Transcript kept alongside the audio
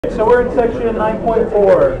So we're in section 9.4.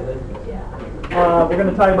 We're going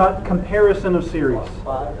to talk about comparison of series,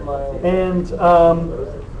 and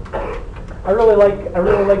I really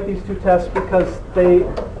like these two tests because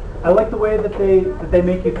I like the way that they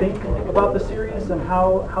make you think about the series and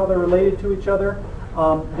how they're related to each other.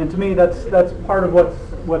 And to me, that's part of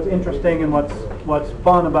what's interesting and what's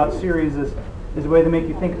fun about series is the way they make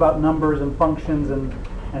you think about numbers and functions and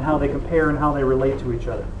how they compare and how they relate to each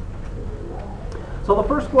other. So the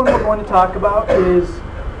first one we're going to talk about is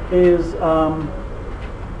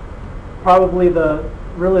probably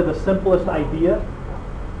really the simplest idea,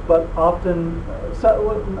 but often,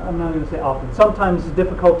 I'm not going to say often, sometimes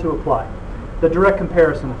difficult to apply. The direct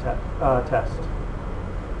comparison test.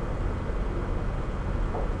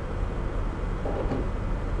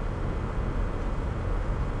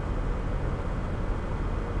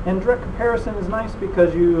 And direct comparison is nice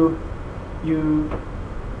because you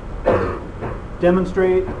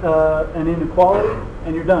demonstrate an inequality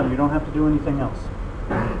and you're done. You don't have to do anything else.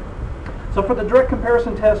 So for the direct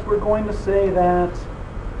comparison test, we're going to say that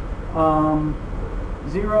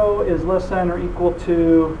 0 is less than or equal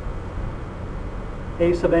to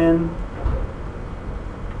a sub n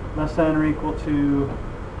less than or equal to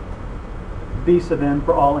b sub n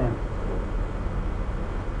for all n.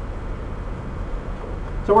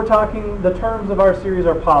 So we're talking, the terms of our series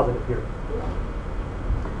are positive here.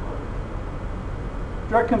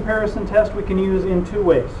 Direct comparison test we can use in two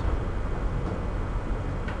ways.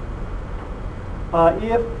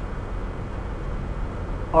 If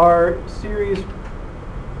our series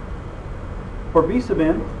for b sub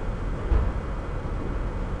n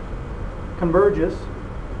converges,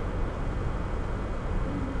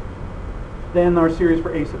 then our series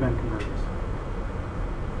for a sub n converges.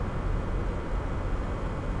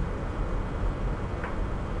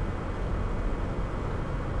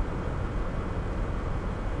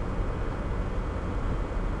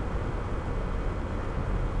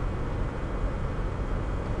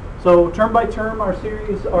 So term by term, our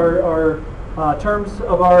series, our terms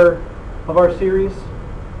of our series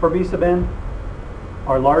for b sub n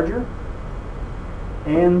are larger,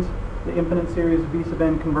 and the infinite series b sub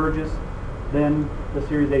n converges, then the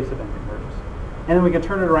series a sub n converges. And then we can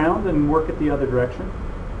turn it around and work it the other direction.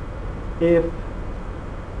 If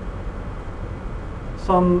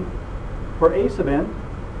sum for a sub n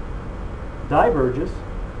diverges,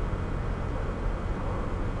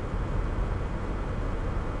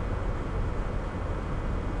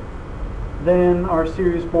 then our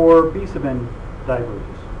series for b sub n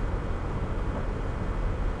diverges.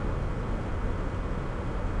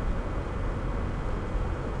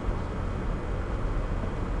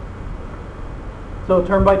 So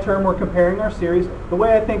term by term we're comparing our series. The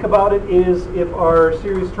way I think about it is if our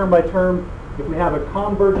series term by term, if we have a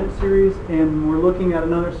convergent series and we're looking at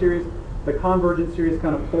another series, the convergent series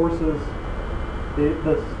kind of forces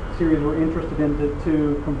the series we're interested in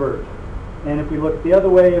to converge. And if we look the other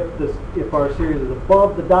way, if our series is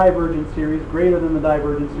above the divergent series, greater than the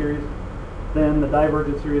divergent series, then the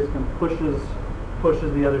divergent series kind of pushes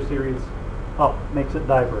the other series up, makes it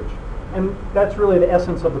diverge. And that's really the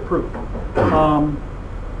essence of the proof.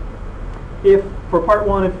 If for part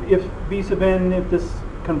one, if b sub n, if this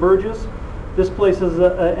converges, this places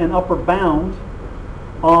an upper bound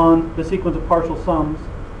on the sequence of partial sums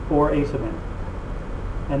for a sub n.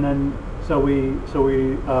 And then so we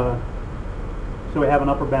have an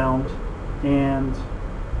upper bound, and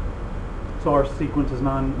so our sequence is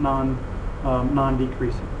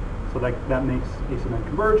non-decreasing. So that makes a sub n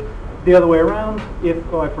converge. The other way around,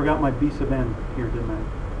 if I forgot my b sub n here, didn't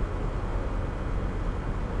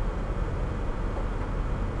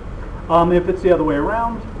I? If it's the other way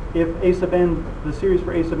around, if a sub n, the series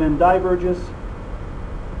for a sub n diverges,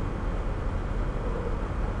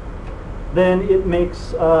 then it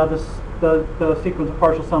makes the sequence of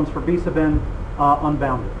partial sums for b sub n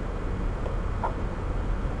unbounded.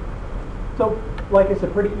 So, like I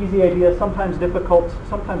said, pretty easy idea. Sometimes difficult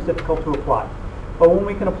to apply. But when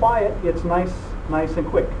we can apply it, it's nice and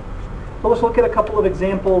quick. So let's look at a couple of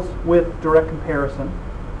examples with direct comparison,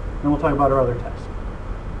 and we'll talk about our other tests.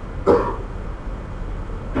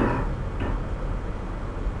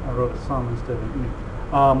 I wrote a sum instead of an e.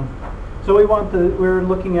 So we're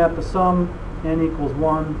looking at the sum n equals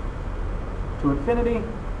 1 to infinity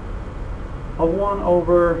of 1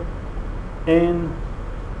 over n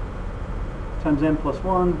times n plus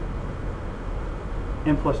 1,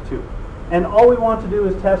 n plus 2. And all we want to do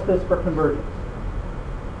is test this for convergence.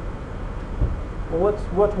 Well,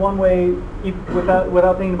 what's one way,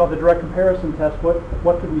 without thinking about the direct comparison test,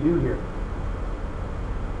 what could we do here?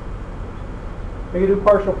 We could do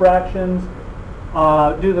partial fractions.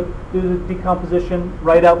 do the decomposition,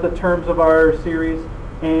 write out the terms of our series,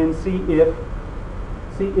 and see if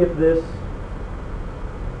this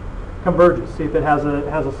converges. See if it has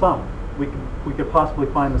a sum. We could possibly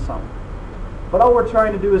find the sum. But all we're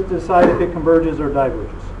trying to do is decide if it converges or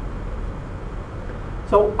diverges.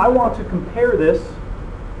 So I want to compare this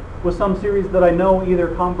with some series that I know either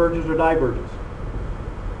converges or diverges.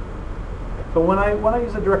 So when I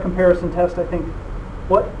use a direct comparison test, I think,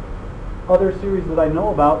 what other series that I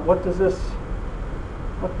know about, what does this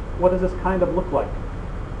kind of look like?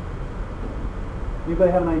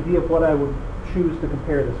 Anybody have an idea of what I would choose to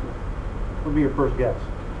compare this with? What would be your first guess?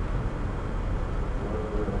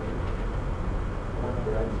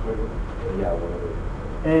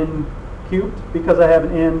 N cubed, because I have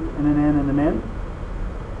an n and an n and an n.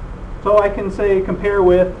 So I can say compare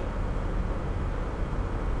with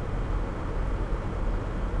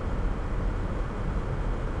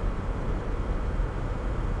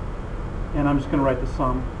and I'm just going to write the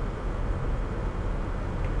sum.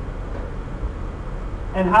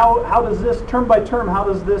 And how does this, term by term, how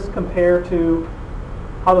does this compare to,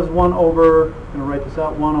 how does 1 over, I'm going to write this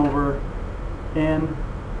out, 1 over n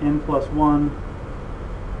plus 1,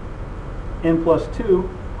 n plus 2,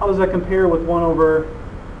 how does that compare with 1 over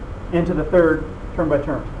n to the third, term by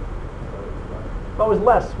term? It's always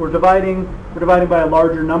less. We're dividing by a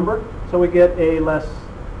larger number, so we get a less,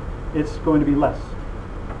 it's going to be less.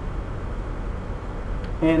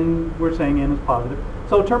 And we're saying n is positive.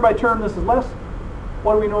 So term by term, this is less.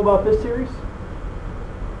 What do we know about this series?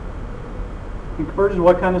 In convergence,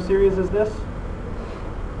 what kind of series is this?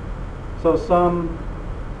 So sum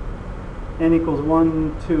n equals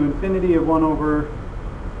 1 to infinity of 1 over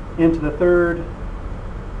n to the third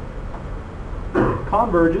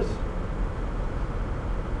converges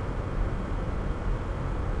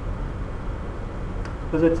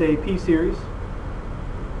because it's a p series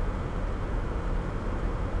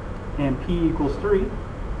and p equals 3.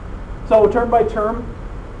 So term by term,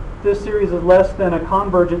 this series is less than a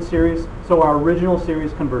convergent series, so our original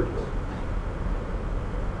series converges.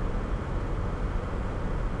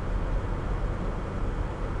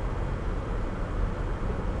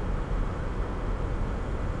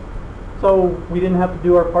 So we didn't have to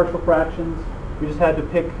do our partial fractions. We just had to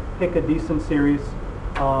pick a decent series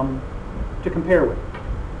to compare with.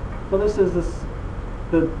 So this is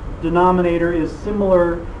the denominator is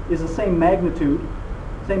similar, is the same magnitude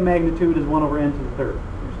as 1 over n to the third.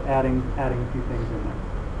 We're just adding a few things in there.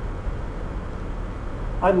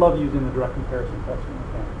 I love using the direct comparison test when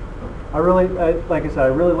I can. Like I said, I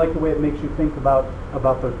really like the way it makes you think about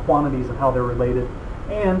the quantities and how they're related.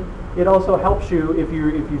 And it also helps you, if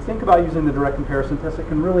you think about using the direct comparison test, it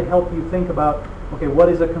can really help you think about, okay, what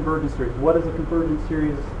is a convergence series? What is a convergence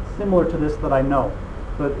series similar to this that I know?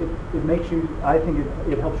 But it makes you, I think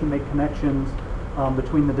it helps you make connections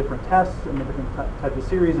between the different tests and the different types of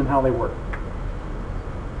series and how they work.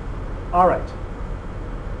 All right,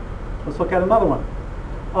 let's look at another one.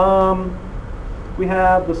 We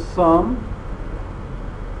have the sum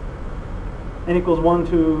n equals 1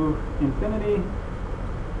 to infinity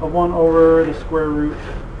of 1 over the square root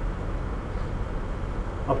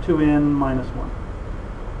of 2n minus 1.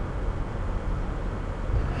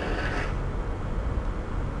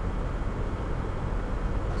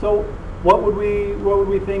 So what would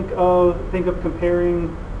we think of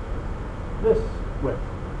comparing this with?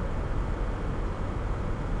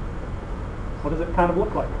 What does it kind of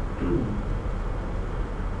look like?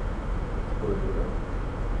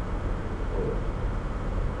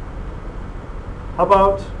 How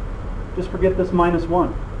about just forget this minus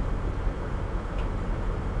 1?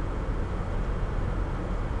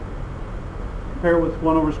 Compare it with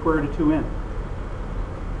 1 over square root of 2n.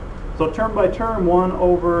 So term by term, 1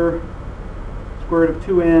 over square root of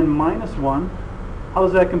 2n minus 1. How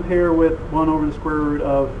does that compare with 1 over the square root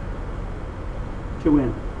of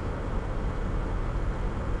 2n?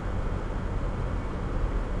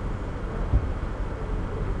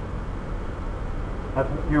 I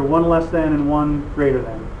have here 1 less than and 1 greater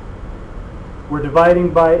than. We're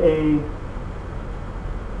dividing by a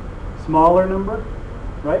smaller number,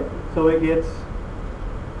 right? So it's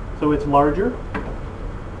larger.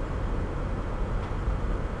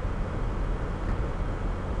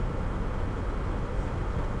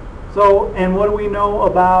 So, and what do we know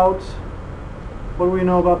about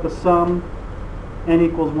the sum n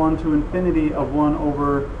equals 1 to infinity of 1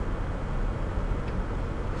 over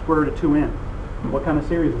square root of 2n? What kind of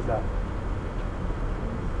series is that?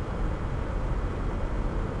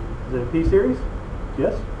 Is it a p series?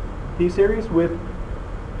 Yes. P series with,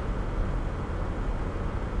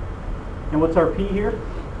 and what's our p here?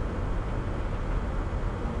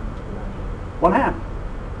 1/2.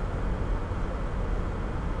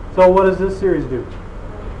 So what does this series do?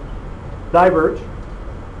 Diverge.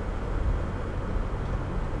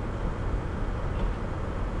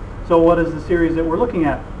 So what does the series that we're looking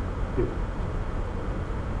at do?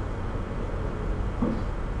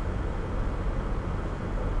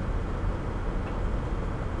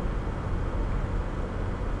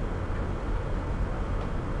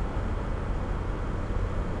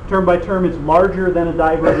 Term by term, it's larger than a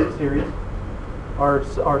divergent series.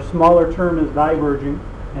 Our smaller term is diverging,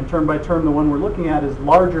 and term by term, the one we're looking at, is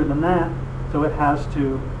larger than that, so it has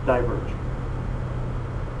to diverge.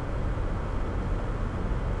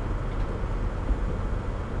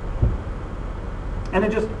 And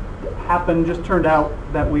it just turned out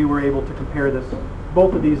that we were able to compare this.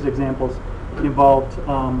 Both of these examples involved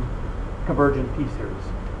convergent p-series.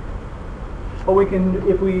 But we can,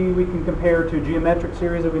 if we can compare to geometric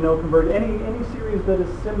series that we know converge, any series that is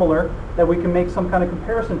similar that we can make some kind of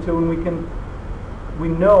comparison to, and we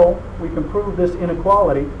know we can prove this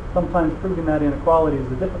inequality. Sometimes proving that inequality is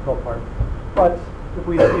the difficult part. But if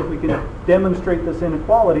we can demonstrate this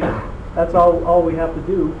inequality, that's all we have to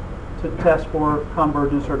do to test for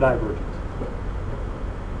convergence or divergence.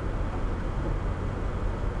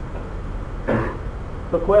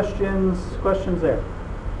 So questions there.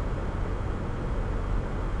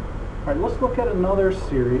 All right, let's look at another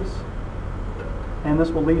series, and this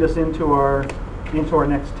will lead us into our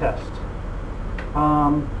next test.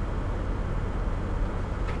 I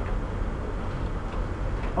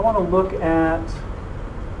want to look at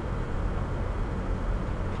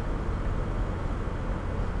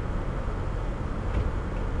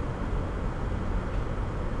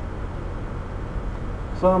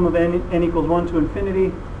sum of n equals 1 to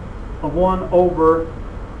infinity of 1 over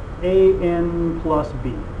an plus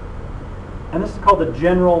b. And this is called the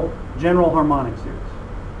general harmonic series.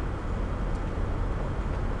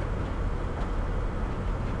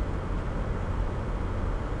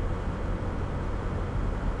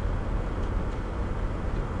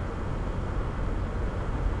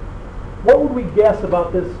 What would we guess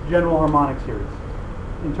about this general harmonic series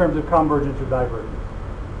in terms of convergence or divergence?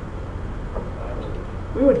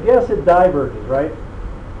 We would guess it diverges, right?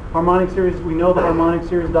 Harmonic series, we know the harmonic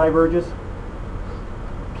series diverges.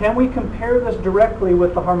 Can we compare this directly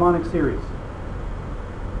with the harmonic series?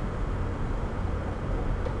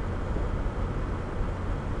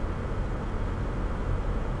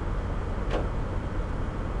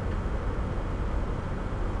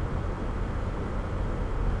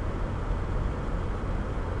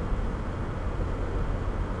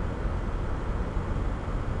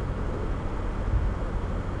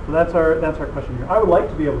 So that's our question here. I would like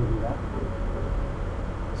to be able to do that.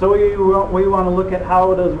 So we want to look at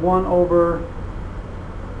how does 1 over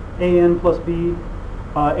an plus b,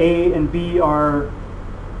 a and b are,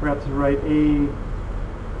 perhaps right, a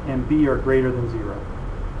and b are greater than 0.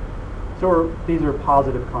 So these are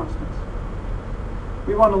positive constants.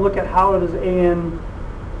 We want to look at how does 1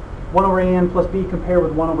 over an plus b compare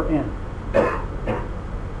with 1 over n.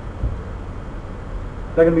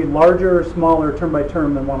 Is that going to be larger or smaller term by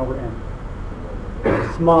term than 1 over n?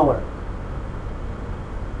 Smaller.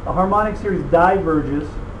 A harmonic series diverges,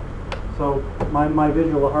 so my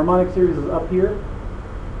visual, a harmonic series is up here,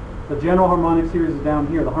 the general harmonic series is down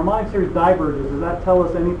here. The harmonic series diverges. Does that tell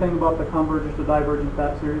us anything about the convergence or divergence of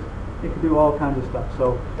that series? It could do all kinds of stuff.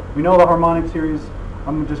 So we know the harmonic series,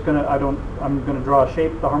 I'm gonna draw a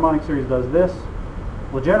shape. The harmonic series does this.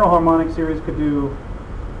 The general harmonic series could do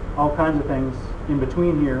all kinds of things in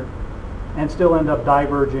between here and still end up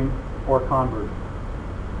diverging or converging.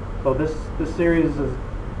 So this series is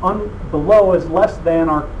below is less than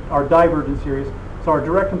our divergent series, so our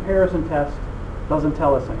direct comparison test doesn't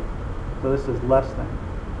tell us anything. So this is less than.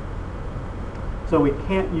 So we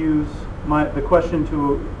can't use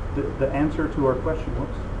the answer to our question,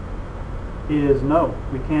 is no.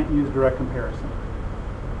 We can't use direct comparison.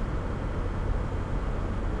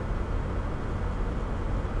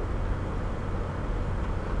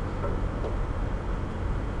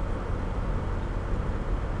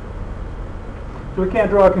 So we can't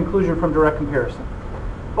draw a conclusion from direct comparison.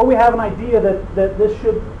 But we have an idea that this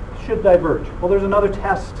should diverge. Well, there's another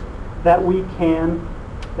test that we can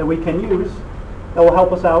use that will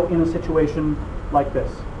help us out in a situation like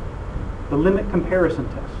this. The limit comparison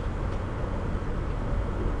test.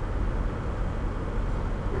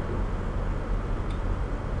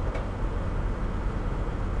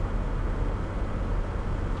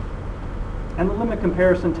 And the limit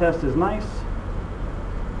comparison test is nice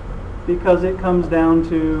because it comes down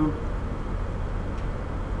to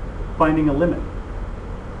finding a limit.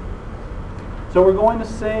 So we're going to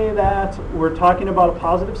say that we're talking about a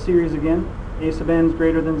positive series again. A sub n is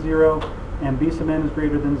greater than 0, and b sub n is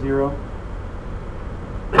greater than 0.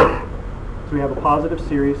 So we have a positive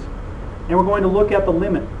series. And we're going to look at the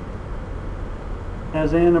limit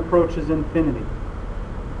as n approaches infinity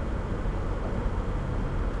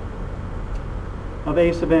of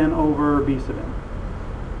a sub n over b sub n.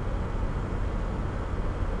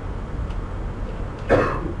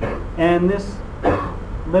 And this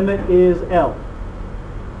limit is L.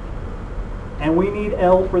 And we need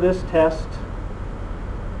L for this test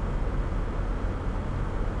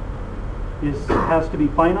has to be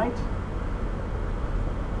finite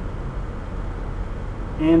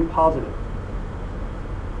and positive.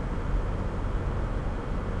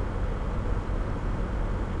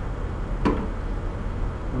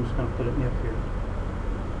 I'm just going to put it if here.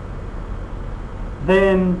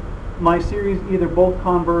 Then my series either both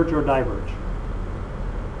converge or diverge.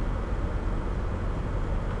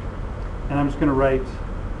 And I'm just going to write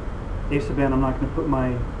a sub n. I'm not going to put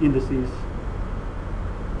my indices.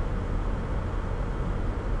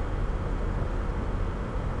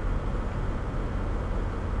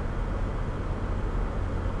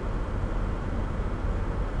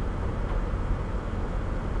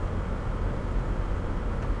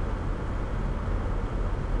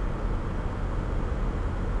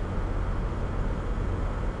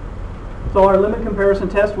 So our limit comparison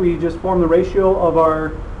test, we just form the ratio of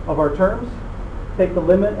our terms, take the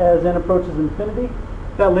limit as n approaches infinity.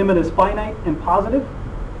 If that limit is finite and positive,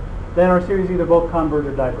 then our series either both converge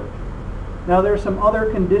or diverge. Now there are some other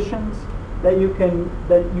conditions that you can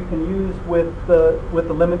use with the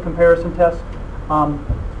limit comparison test.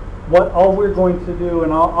 What all we're going to do,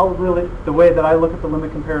 and I'll really, the way that I look at the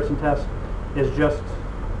limit comparison test is just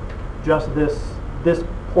this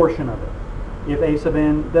portion of it. If a sub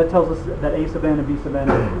n, that tells us that a sub n and b sub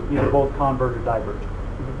n either both converge or diverge.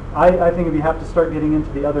 I think if you have to start getting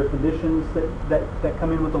into the other conditions that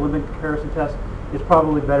come in with the limit comparison test, it's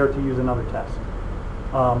probably better to use another test.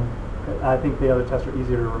 I think the other tests are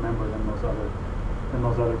easier to remember than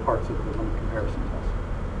those other parts of the limit comparison test.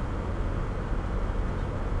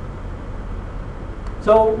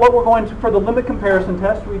 So what we're going to, for the limit comparison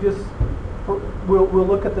test, we'll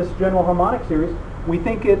look at this general harmonic series. We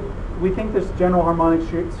think this general harmonic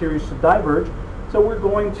series should diverge, so we're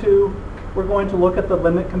going to look at the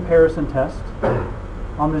limit comparison test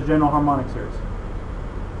on this general harmonic series.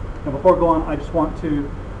 Now before I go on, I just want to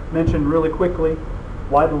mention really quickly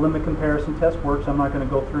why the limit comparison test works. I'm not going to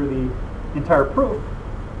go through the entire proof,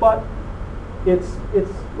 but it's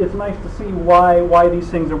nice to see why these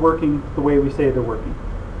things are working the way we say they're working.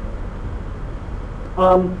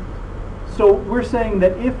 So we're saying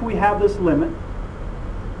that if we have this limit,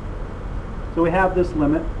 so we have this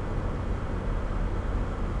limit,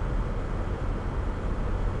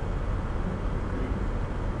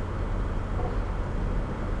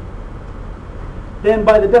 then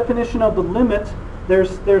by the definition of the limit,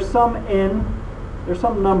 there's some n, there's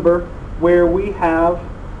some number where we have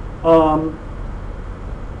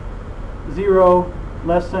 0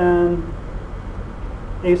 less than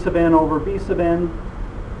a sub n over b sub n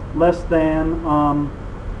less than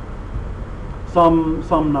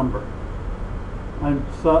some number. And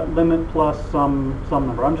limit plus some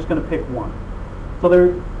number. I'm just going to pick one. So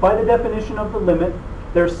there, by the definition of the limit,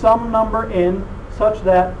 there's some number n such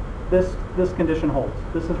that this condition holds.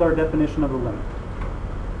 This is our definition of the limit.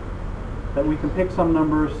 That we can pick some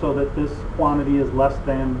numbers so that this quantity is less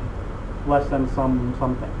than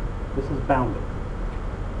something. This is bounded.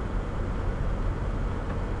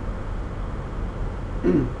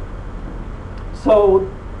 So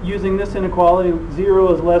using this inequality,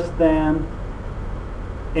 0 is less than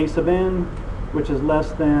a sub n, which is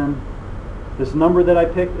less than this number that I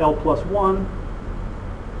picked, L plus 1,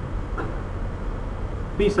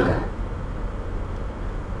 b sub n.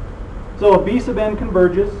 So if b sub n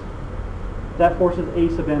converges, that forces a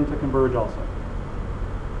sub n to converge also.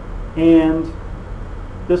 And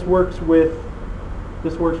this works with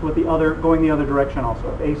the other, going the other direction also.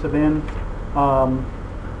 If a sub n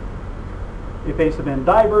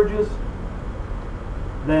diverges,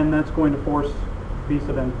 then that's going to force b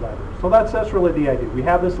sub n to diverge. So that's really the idea. We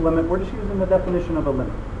have this limit. We're just using the definition of a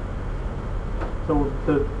limit. So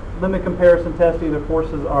the limit comparison test either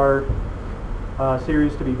forces our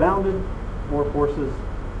series to be bounded or forces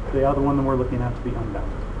the other one that we're looking at to be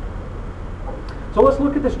unbounded. So let's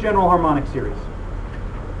look at this general harmonic series.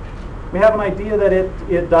 We have an idea that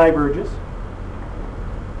it diverges.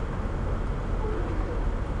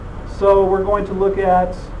 So we're going to look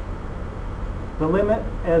at the limit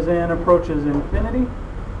as n approaches infinity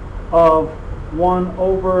of 1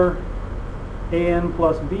 over an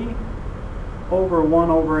plus b over 1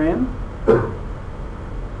 over n.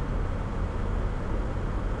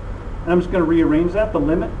 And I'm just going to rearrange that, the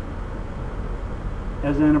limit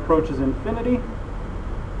as n approaches infinity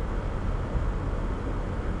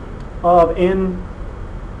of n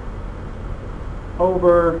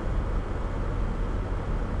over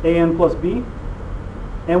an plus b.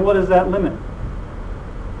 And what is that limit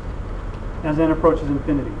as n approaches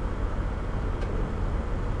infinity?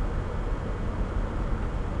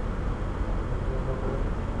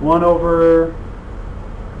 One over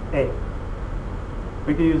a.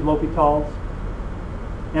 We can use L'Hopital's.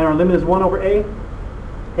 And our limit is 1 over a.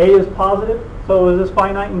 A is positive, so is this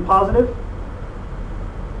finite and positive?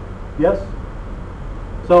 Yes?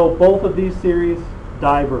 So both of these series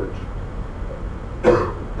diverge.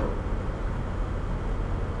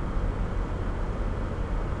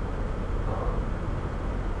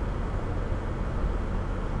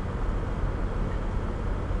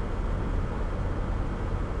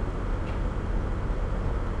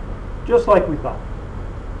 Just like we thought.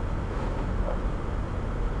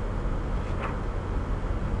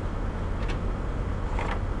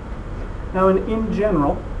 Now, in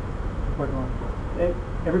general,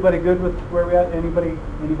 everybody good with where we're at? Anybody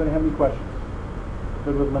have any questions?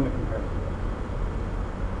 Good with limit comparison?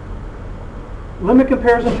 Limit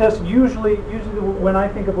comparison test, usually when I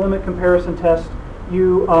think of limit comparison test,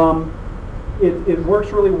 it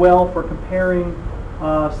works really well for comparing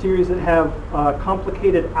series that have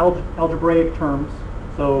complicated algebraic terms,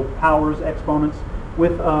 so powers, exponents,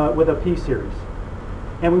 with a p-series.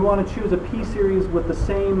 And we want to choose a p-series with the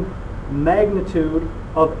same magnitude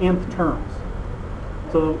of nth terms.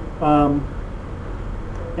 So,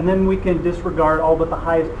 and then we can disregard all but the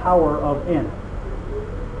highest power of n.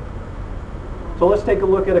 So let's take a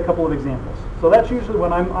look at a couple of examples. So that's usually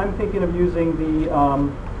when I'm thinking of using the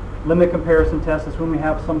limit comparison test, is when we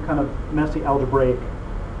have some kind of messy algebraic.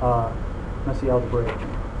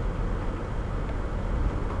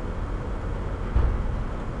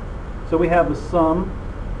 So we have the sum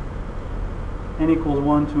n equals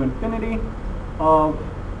 1 to infinity of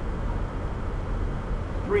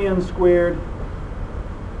 3n squared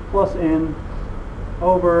plus n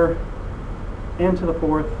over n to the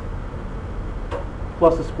 4th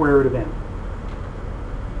plus the square root of n.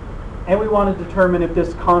 And we want to determine if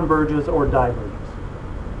this converges or diverges.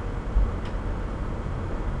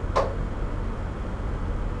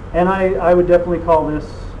 And I would definitely call this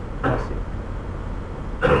messy.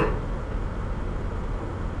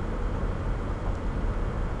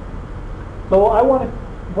 So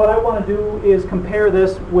what I want to do is compare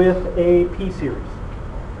this with a p-series.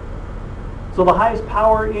 So the highest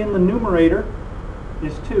power in the numerator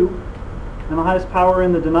is 2, and the highest power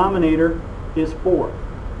in the denominator is 4.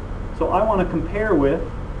 So I want to compare with,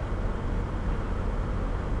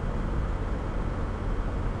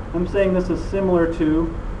 I'm saying this is similar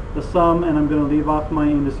to the sum, and I'm going to leave off my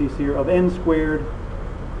indices here, of n squared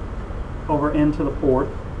over n to the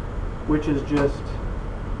 4th, which is just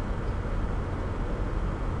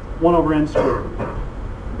 1 over n squared.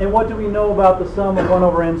 And what do we know about the sum of 1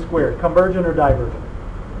 over n squared? Convergent or divergent?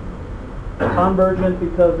 Convergent,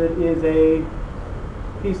 because it is a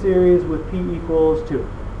p-series with p equals 2.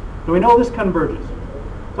 So we know this converges.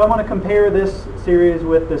 So I want to compare this series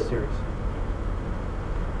with this series.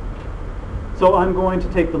 So I'm going to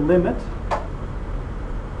take the limit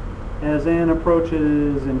as n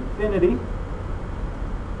approaches infinity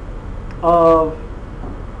of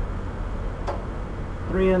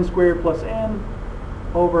 3n squared plus n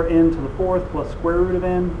over n to the 4th plus square root of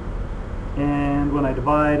n. And when I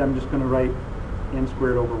divide, I'm just going to write n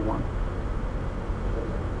squared over 1.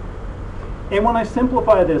 And when I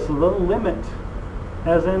simplify this, the limit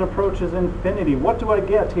as n approaches infinity, what do I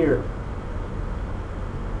get here?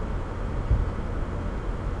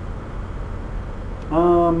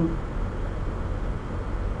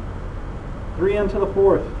 Three n to the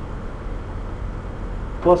 4th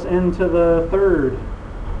plus n to the 3rd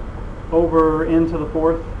over n to the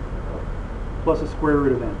 4th plus the square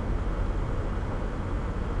root of n.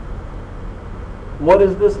 What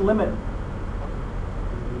is this limit?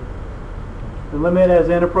 The limit as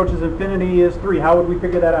n approaches infinity is 3. How would we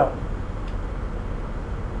figure that out?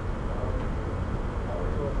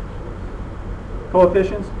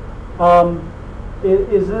 Coefficients.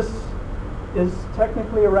 Is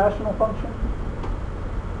technically a rational function?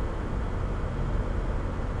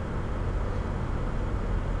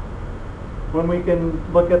 When we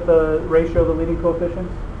can look at the ratio of the leading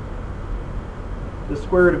coefficients, the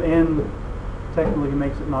square root of n technically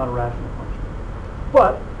makes it not a rational function.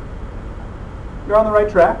 But you're on the right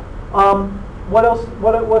track. what else?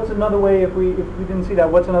 What's another way if we didn't see that?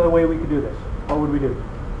 What's another way we could do this? What would we do?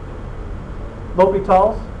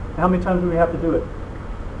 L'Hopital's. How many times do we have to do it?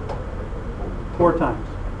 4 times.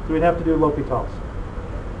 So we'd have to do L'Hopital's.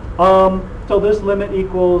 So this limit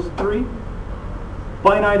equals 3.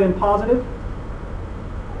 Finite and positive.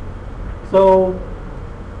 So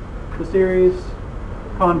the series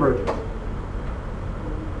converges.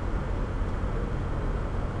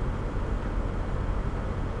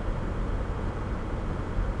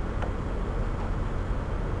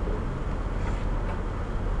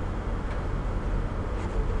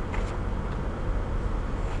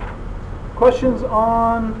 Questions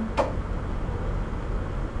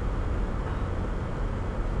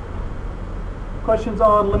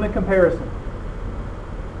on limit comparison?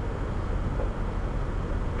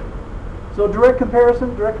 So direct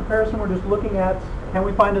comparison, we're just looking at, can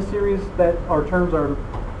we find a series that our terms are,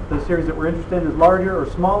 the series that we're interested in is larger or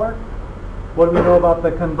smaller? What do we know about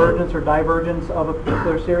the convergence or divergence of a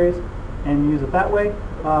particular series? And use it that way.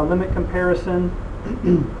 Limit comparison.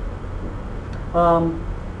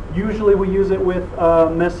 Usually we use it with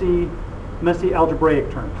messy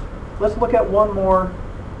algebraic terms. Let's look at one more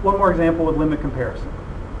example with limit comparison.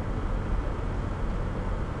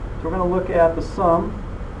 So we're going to look at the sum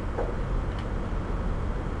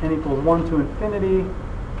n equals 1 to infinity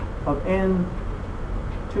of n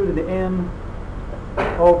 2 to the n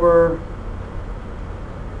over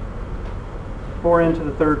 4n to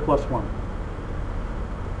the third plus 1.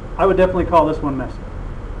 I would definitely call this one messy.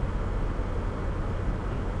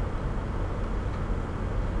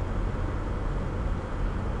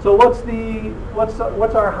 So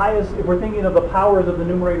what's our highest, if we're thinking of the powers of the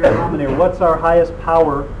numerator and denominator, what's our highest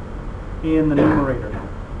power in the numerator?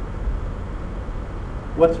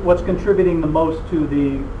 What's contributing the most to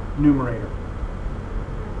the numerator?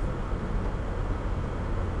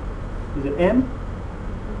 Is it n?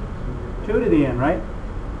 2 to the n, right?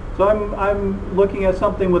 So I'm looking at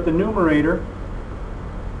something with the numerator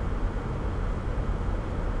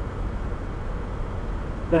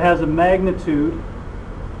that has a magnitude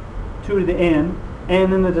 2 to the n,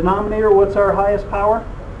 and in the denominator, what's our highest power?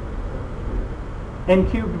 N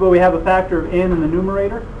cubed, but we have a factor of n in the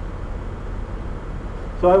numerator.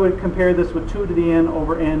 So I would compare this with 2 to the n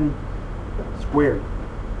over n squared.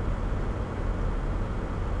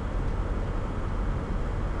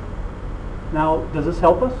 Now, does this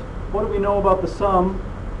help us? What do we know about the sum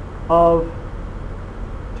of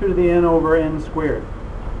 2 to the n over n squared?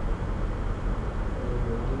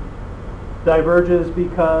 Diverges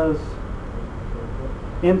because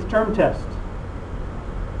nth term test.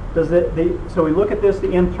 So we look at this,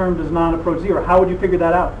 the nth term does not approach 0. How would you figure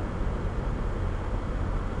that out?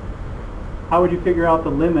 How would you figure out the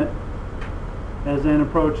limit as n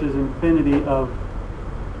approaches infinity of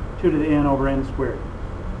 2 to the n over n squared?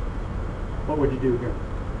 What would you do here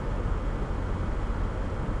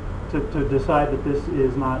to decide that this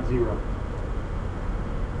is not 0?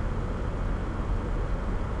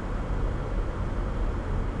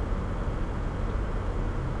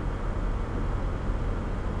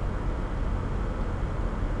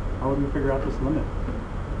 How would we figure out this limit?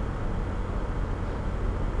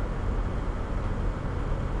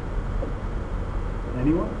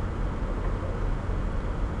 Anyone?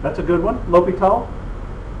 That's a good one. L'Hopital.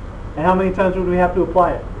 And how many times would we have to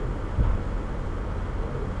apply it?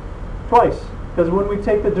 Twice. Because when we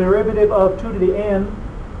take the derivative of 2 to the n,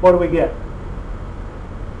 what do we get?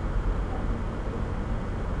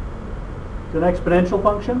 It's an exponential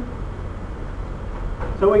function.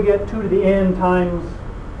 So we get 2 to the n times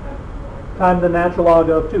the natural log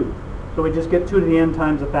of 2. So we just get 2 to the n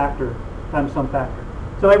times a factor, times some factor.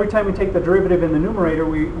 So every time we take the derivative in the numerator,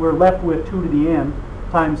 we're left with 2 to the n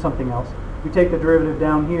times something else. We take the derivative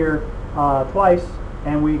down here twice,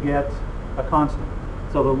 and we get a constant.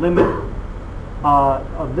 So the limit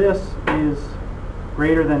of this is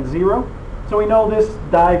greater than 0. So we know this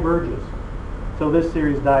diverges. So this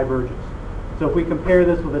series diverges. So if we compare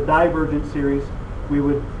this with a divergent series, we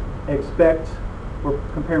would expect, or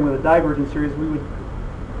comparing with a divergent series, we would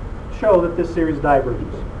show that this series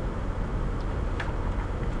diverges.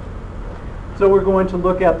 So we're going to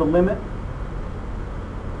look at the limit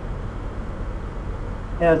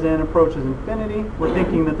as n approaches infinity. We're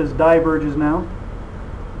thinking that this diverges now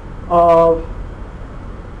of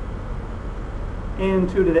n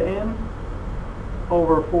 2 to the n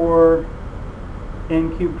over 4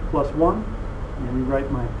 n cubed plus 1. Let me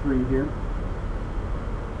rewrite my 3 here.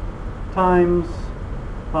 Times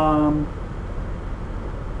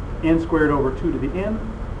n squared over 2 to the n.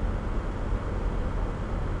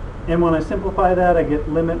 And when I simplify that, I get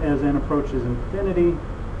limit as n approaches infinity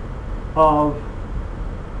of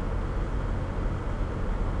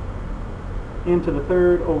n to the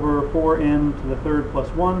third over 4n to the third plus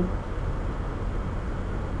 1.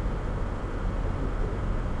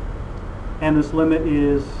 And this limit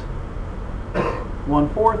is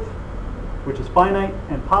 1/4, which is finite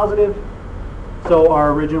and positive. So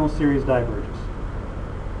our original series diverges.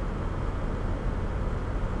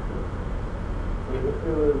 If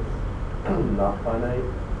it was not finite,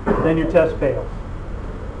 Then your test fails.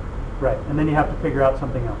 Right, and then you have to figure out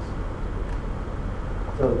something else.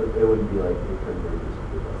 so that it wouldn't be like it converges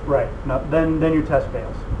to this. Right, no, then your test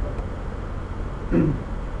fails.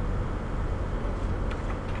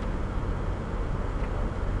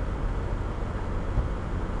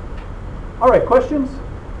 All right, questions?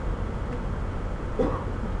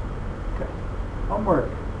 Okay, homework.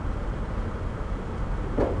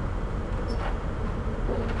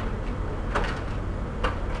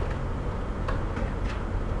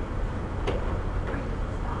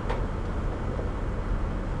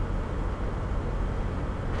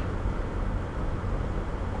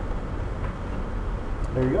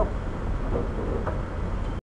 There you go.